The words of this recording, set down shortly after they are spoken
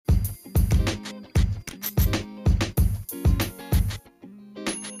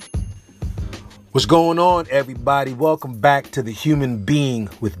What's going on, everybody? Welcome back to the Human Being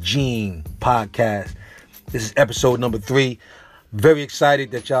with Gene podcast. This is episode number 3. Very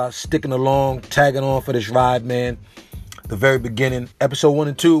excited that y'all sticking along, tagging on for this ride, man. The very beginning, episode 1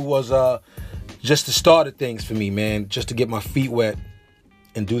 and 2 was just the start of things for me, man. Just to get my feet wet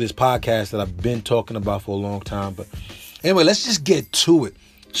and do this podcast that I've been talking about for a long time. But anyway, let's just get to it.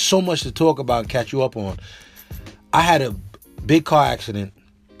 So much to talk about and catch you up on. I had a big car accident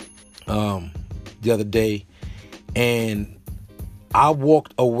the other day, and I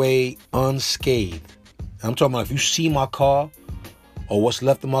walked away unscathed. I'm talking about if you see my car or what's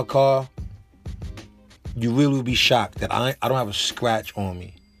left of my car, you really will be shocked that I don't have a scratch on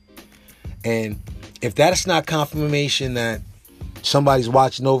me. And if that's not confirmation that somebody's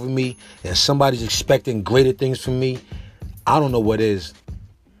watching over me and somebody's expecting greater things from me, I don't know what is.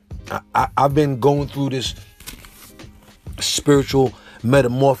 I've been going through this spiritual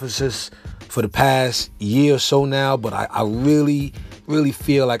metamorphosis for the past year or so now, but I really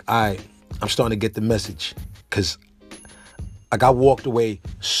feel like I'm starting to get the message, because I walked away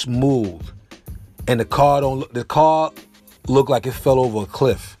smooth, and the car looked like it fell over a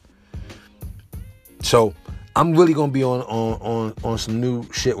cliff. So I'm really gonna be on some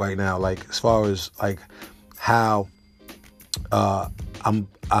new shit right now, like as far as like how I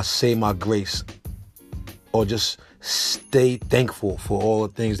say my grace, or just stay thankful for all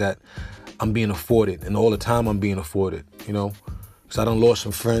the things that I'm being afforded and all the time I'm being afforded, you know. Because I done lost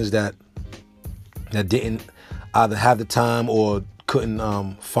some friends that didn't either have the time or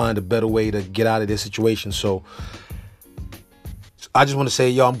couldn't find a better way to get out of their situation. So I just want to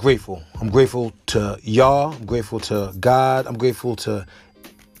say, y'all, I'm grateful. I'm grateful to y'all. I'm grateful to God. I'm grateful to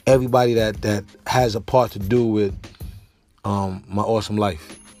everybody that has a part to do with my awesome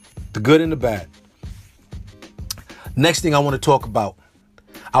life, the good and the bad. Next thing I want to talk about,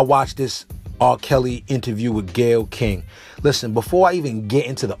 I watched this R. Kelly interview with Gayle King. Listen, before I even get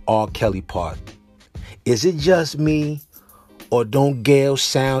into the R. Kelly part, is it just me, or don't Gayle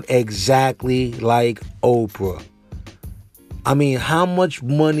sound exactly like Oprah? I mean, how much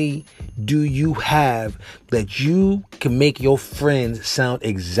money do you have that you can make your friends sound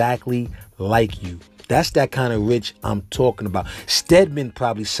exactly like you? That's that kind of rich I'm talking about. Stedman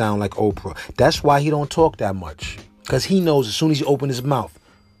probably sound like Oprah. That's why he don't talk that much. Because he knows as soon as he open his mouth,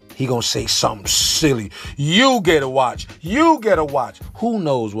 he gonna say something silly. You get a watch. You get a watch. Who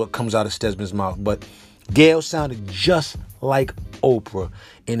knows what comes out of Stedman's mouth? But Gayle sounded just like Oprah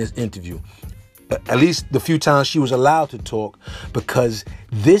in this interview. At least the few times she was allowed to talk, because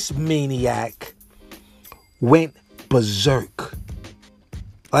this maniac went berserk.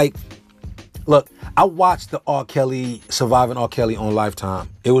 Like, look, I watched the R. Kelly, Surviving R. Kelly on Lifetime.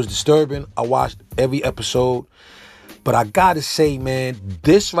 It was disturbing. I watched every episode. But I gotta say, man,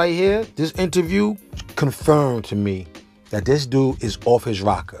 this right here, this interview confirmed to me that this dude is off his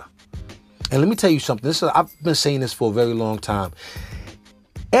rocker. And let me tell you something. I've been saying this for a very long time.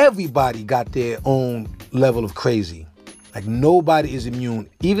 Everybody got their own level of crazy. Like, nobody is immune.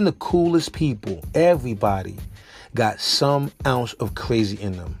 Even the coolest people, everybody got some ounce of crazy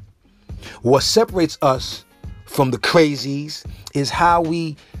in them. What separates us from the crazies is how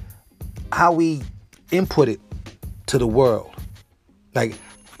we input it to the world. Like,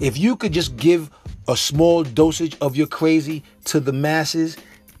 if you could just give a small dosage of your crazy to the masses,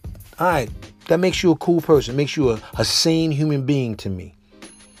 all right, that makes you a cool person, makes you a sane human being to me.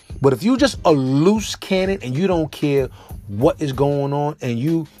 But if you just a loose cannon and you don't care what is going on, and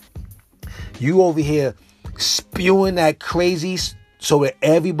you over here spewing that crazy so that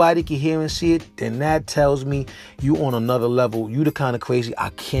everybody can hear and see it, then that tells me you on another level. You the kind of crazy I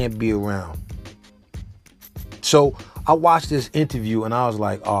can't be around. So I watched this interview and I was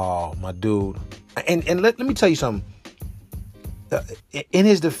like, oh, my dude. And let me tell you something. In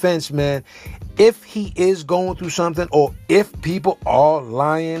his defense, man, if he is going through something, or if people are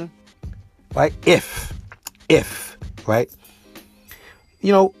lying, right? If, right?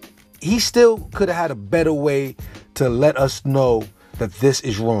 You know, he still could have had a better way to let us know that this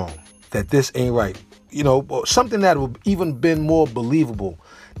is wrong, that this ain't right. You know, something that would even been more believable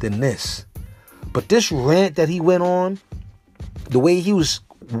than this. But this rant that he went on, the way he was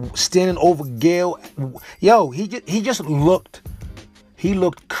standing over Gayle, yo, he just looked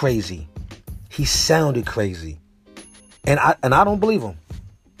crazy. He sounded crazy. And I don't believe him.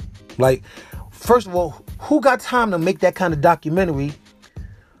 Like, first of all, who got time to make that kind of documentary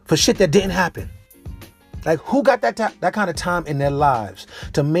for shit that didn't happen? Like, who got that kind of time in their lives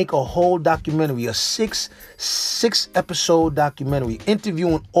to make a whole documentary, a six episode documentary,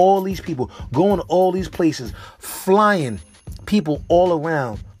 interviewing all these people, going to all these places, flying people all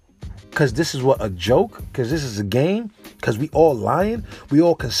around? because this is what, a joke? Because this is a game? Because we all lying? We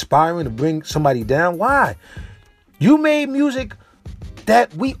all conspiring to bring somebody down? Why? You made music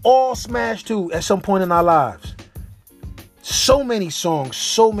that we all smashed to at some point in our lives. So many songs,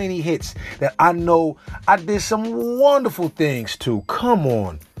 so many hits that I know I did some wonderful things to. Come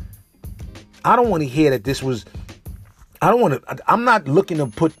on. I don't want to hear that this was, I'm not looking to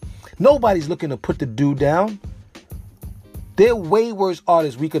put, nobody's looking to put the dude down. They're way worse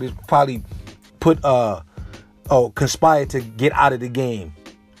artists we could have probably put, conspired to get out of the game.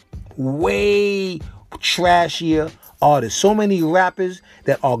 Way trashier artists. So many rappers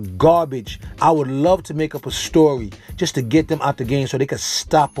that are garbage. I would love to make up a story just to get them out the game so they could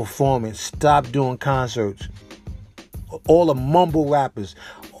stop performing, stop doing concerts. All the mumble rappers.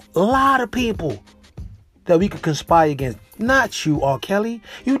 A lot of people that we could conspire against. Not you, R. Kelly.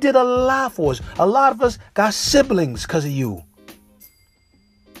 You did a lot for us. A lot of us got siblings because of you.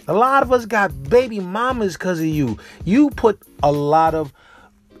 A lot of us got baby mamas because of you. You put a lot of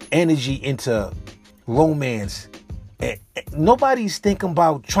energy into romance. Nobody's thinking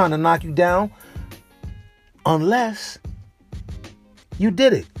about trying to knock you down unless you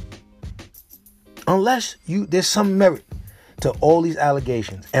did it. Unless there's some merit to all these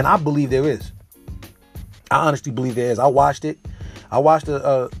allegations. And I believe there is. I honestly believe there is. I watched it. I watched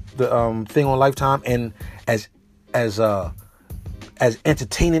the thing on Lifetime, and as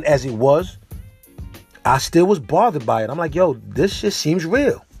entertaining as it was, I still was bothered by it. I'm like, yo, this shit seems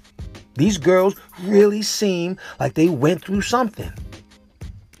real. These girls really seem like they went through something.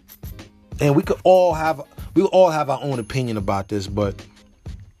 And we all have our own opinion about this, but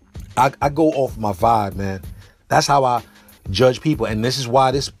I go off my vibe, man. That's how I judge people. And this is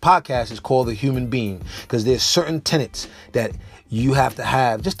why this podcast is called The Human Being, because there's certain tenets that you have to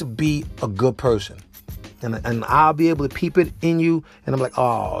have just to be a good person. And I'll be able to peep it in you, and I'm like,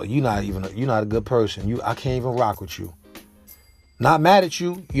 oh, you're not a good person. I can't even rock with you. Not mad at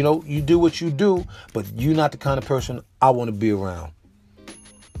you, you do what you do, but you're not the kind of person I want to be around.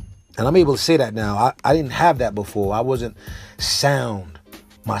 And I'm able to say that now. I didn't have that before. I wasn't sound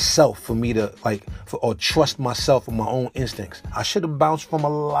myself for me to or trust myself with my own instincts. I should have bounced from a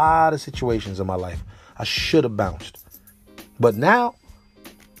lot of situations in my life. I should have bounced. But now,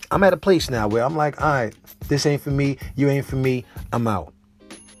 I'm at a place now where I'm like, all right, this ain't for me, you ain't for me, I'm out.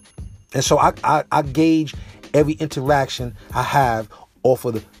 And so I gauge every interaction I have off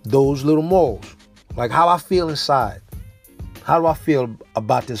of those little morals. Like how I feel inside. How do I feel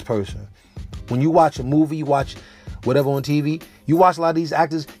about this person? When you watch a movie, you watch whatever on TV, you watch a lot of these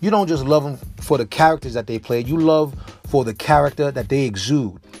actors, you don't just love them for the characters that they play. You love for the character that they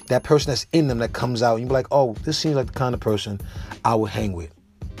exude. That person that's in them that comes out. And you be like, oh, this seems like the kind of person I would hang with.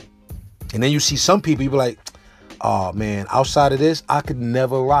 And then you see some people, you be like, oh man, outside of this, I could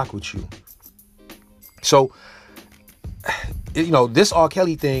never rock with you. So, this R.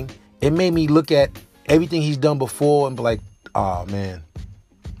 Kelly thing, it made me look at everything he's done before and be like, oh man,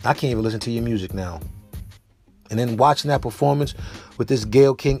 I can't even listen to your music now. And then watching that performance with this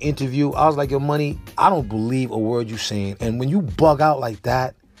Gayle King interview, I was like, yo, Money, I don't believe a word you're saying. And when you bug out like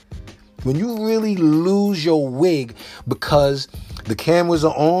that, when you really lose your wig because the cameras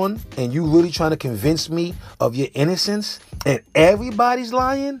are on and you really trying to convince me of your innocence and everybody's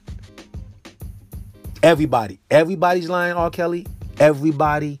lying. Everybody's lying, R. Kelly.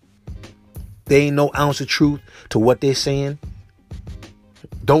 Everybody. There ain't no ounce of truth to what they're saying.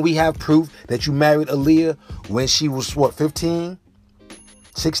 Don't we have proof that you married Aaliyah when she was, 15?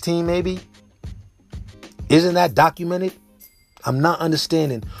 16 maybe? Isn't that documented? I'm not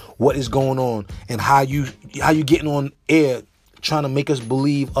understanding what is going on and how you getting on air trying to make us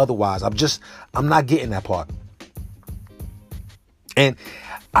believe otherwise. I'm not getting that part. And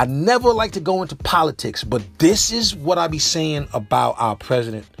I never like to go into politics, but this is what I be saying about our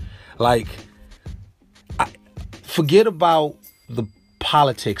president. Forget about the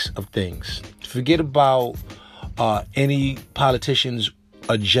politics of things. Forget about any politician's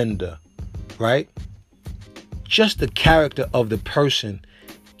agenda, right? Just the character of the person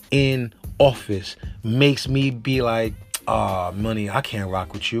in office makes me be like, Money, I can't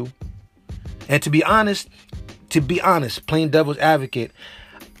rock with you. And to be honest, plain devil's advocate,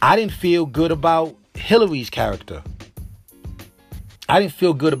 I didn't feel good about Hillary's character. I didn't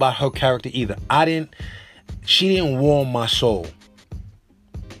feel good about her character either. She didn't warm my soul.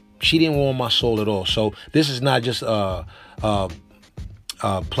 She didn't warm my soul at all. So this is not just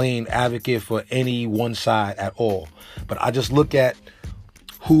playing advocate for any one side at all. But I just look at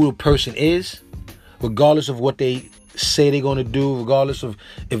who the person is, regardless of what they say they're going to do, regardless of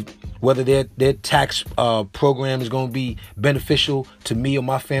whether their tax program is going to be beneficial to me or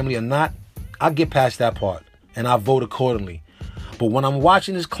my family or not, I'll get past that part and I vote accordingly. But when I'm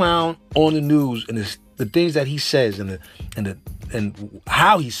watching this clown on the news and the things that he says and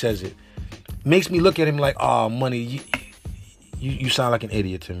how he says it makes me look at him like, oh, Money, you sound like an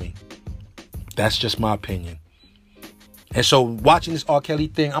idiot to me. That's just my opinion. And so watching this R. Kelly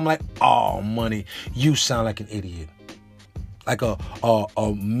thing, I'm like, oh, Money, you sound like an idiot. Like a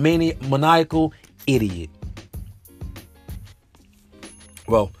maniacal idiot.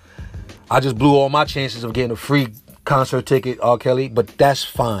 Well, I just blew all my chances of getting a free concert ticket, R. Kelly, but that's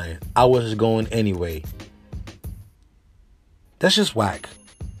fine. I was going anyway. That's just whack.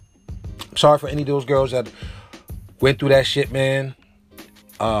 I'm sorry for any of those girls that went through that shit, man.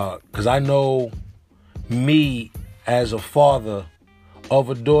 Because I know me as a father of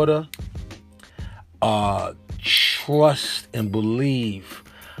a daughter, trust and believe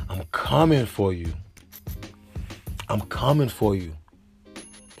I'm coming for you. I'm coming for you.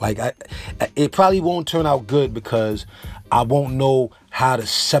 Like, it probably won't turn out good because I won't know how to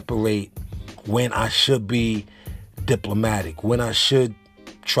separate when I should be diplomatic, when I should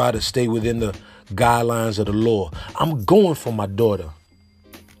try to stay within the guidelines of the law. I'm going for my daughter.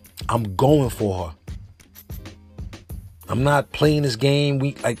 I'm going for her. I'm not playing this game.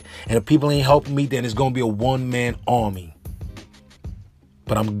 And if people ain't helping me, then it's going to be a one-man army.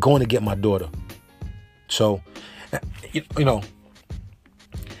 But I'm going to get my daughter. So, you know.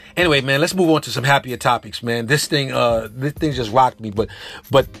 Anyway, man, let's move on to some happier topics, man. This thing just rocked me. But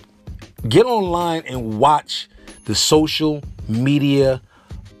get online and watch the social media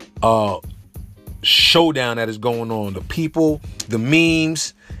showdown that is going on. The people, the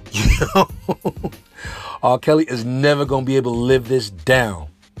memes, you know. R. Kelly is never going to be able to live this down.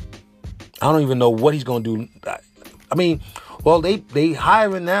 I don't even know what he's going to do. I mean, well, they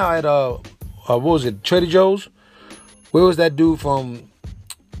hiring now at what was it, Trader Joe's? Where was that dude from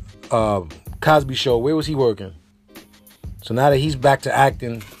Cosby Show? Where was he working? So now that he's back to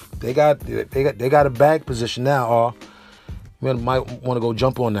acting, they got a bag position now. You might want to go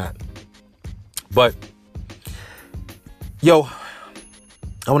jump on that. But yo,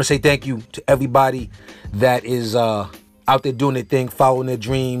 I want to say thank you to everybody that is out there doing their thing, following their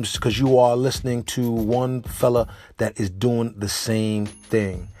dreams, because you are listening to one fella that is doing the same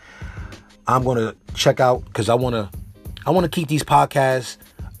thing. I'm gonna check out because I wanna keep these podcasts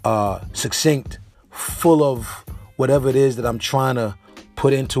succinct, full of whatever it is that I'm trying to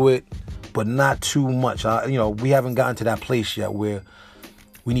put into it, but not too much. We haven't gotten to that place yet where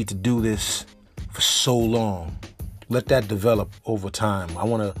we need to do this for so long. Let that develop over time. I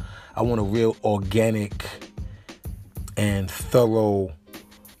want a real organic and thorough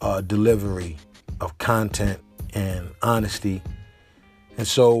delivery of content and honesty. And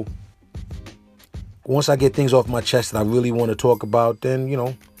so once I get things off my chest that I really want to talk about, then,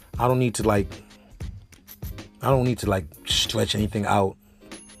 I don't need to stretch anything out.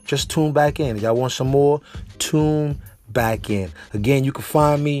 Just tune back in. If y'all want some more, tune back in. Again, you can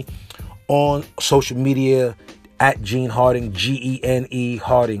find me on social media at Gene Harding, Gene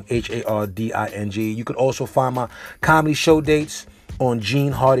Harding, Harding. You can also find my comedy show dates on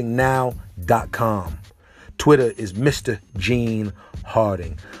GeneHardingNow.com. Twitter is Mr. Gene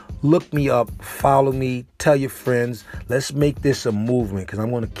Harding. Look me up, follow me, tell your friends. Let's make this a movement because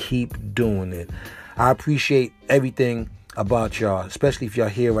I'm going to keep doing it. I appreciate everything about y'all, especially if y'all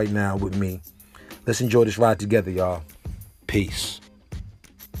here right now with me. Let's enjoy this ride together, y'all. Peace.